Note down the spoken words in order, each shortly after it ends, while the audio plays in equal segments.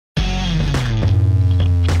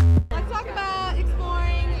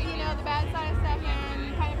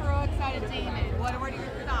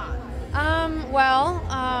well.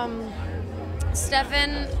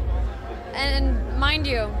 Stefan, and mind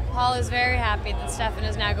you, Paul is very happy that Stefan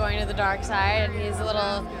is now going to the dark side, and he's a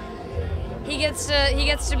little. He gets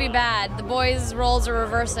to be bad. The boys' roles are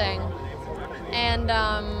reversing, and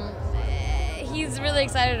he's really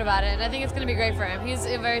excited about it. And I think it's going to be great for him. He's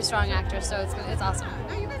a very strong actor, so it's awesome.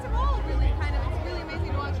 No, you guys have all really it's really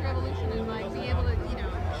amazing to watch your evolution and like be able to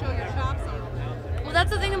show your chops. Well, that's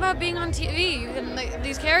the thing about being on TV.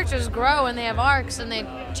 These characters grow and they have arcs and they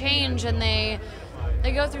change and they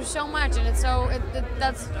go through so much, and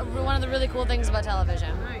that's one of the really cool things about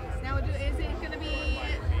television. Nice. Now, is it going to be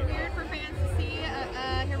weird for fans to see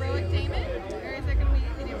a heroic Damon, or is it going to be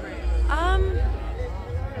easy different?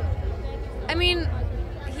 I mean,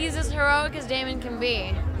 he's as heroic as Damon can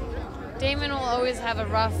be. Damon will always have a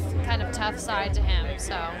rough, kind of tough side to him,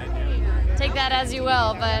 so take that as you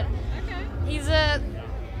will. But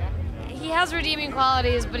he has redeeming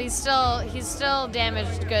qualities, but he's still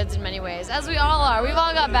damaged goods in many ways, as we all are. We've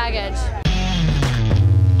all got baggage.